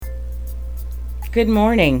Good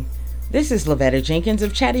morning. This is Lavetta Jenkins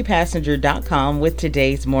of ChattyPassenger.com with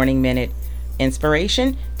today's Morning Minute.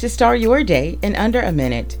 Inspiration to start your day in under a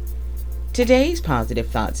minute. Today's positive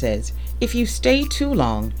thought says, if you stay too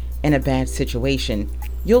long in a bad situation,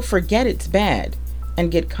 you'll forget it's bad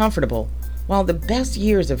and get comfortable while the best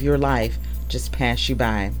years of your life just pass you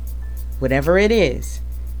by. Whatever it is,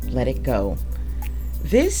 let it go.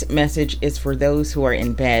 This message is for those who are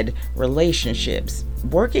in bad relationships,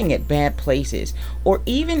 working at bad places, or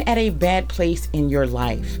even at a bad place in your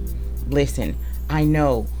life. Listen, I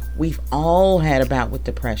know we've all had a bout with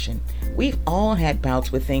depression. We've all had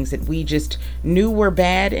bouts with things that we just knew were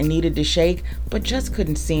bad and needed to shake, but just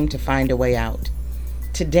couldn't seem to find a way out.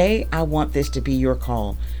 Today, I want this to be your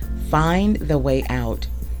call. Find the way out.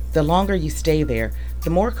 The longer you stay there, the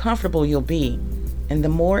more comfortable you'll be, and the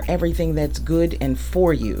more everything that's good and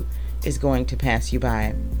for you is going to pass you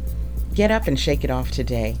by. Get up and shake it off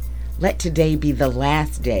today. Let today be the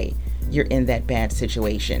last day you're in that bad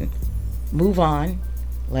situation. Move on.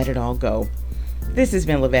 Let it all go. This has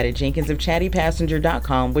been Lavetta Jenkins of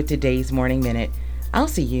ChattyPassenger.com with today's Morning Minute. I'll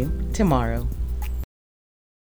see you tomorrow.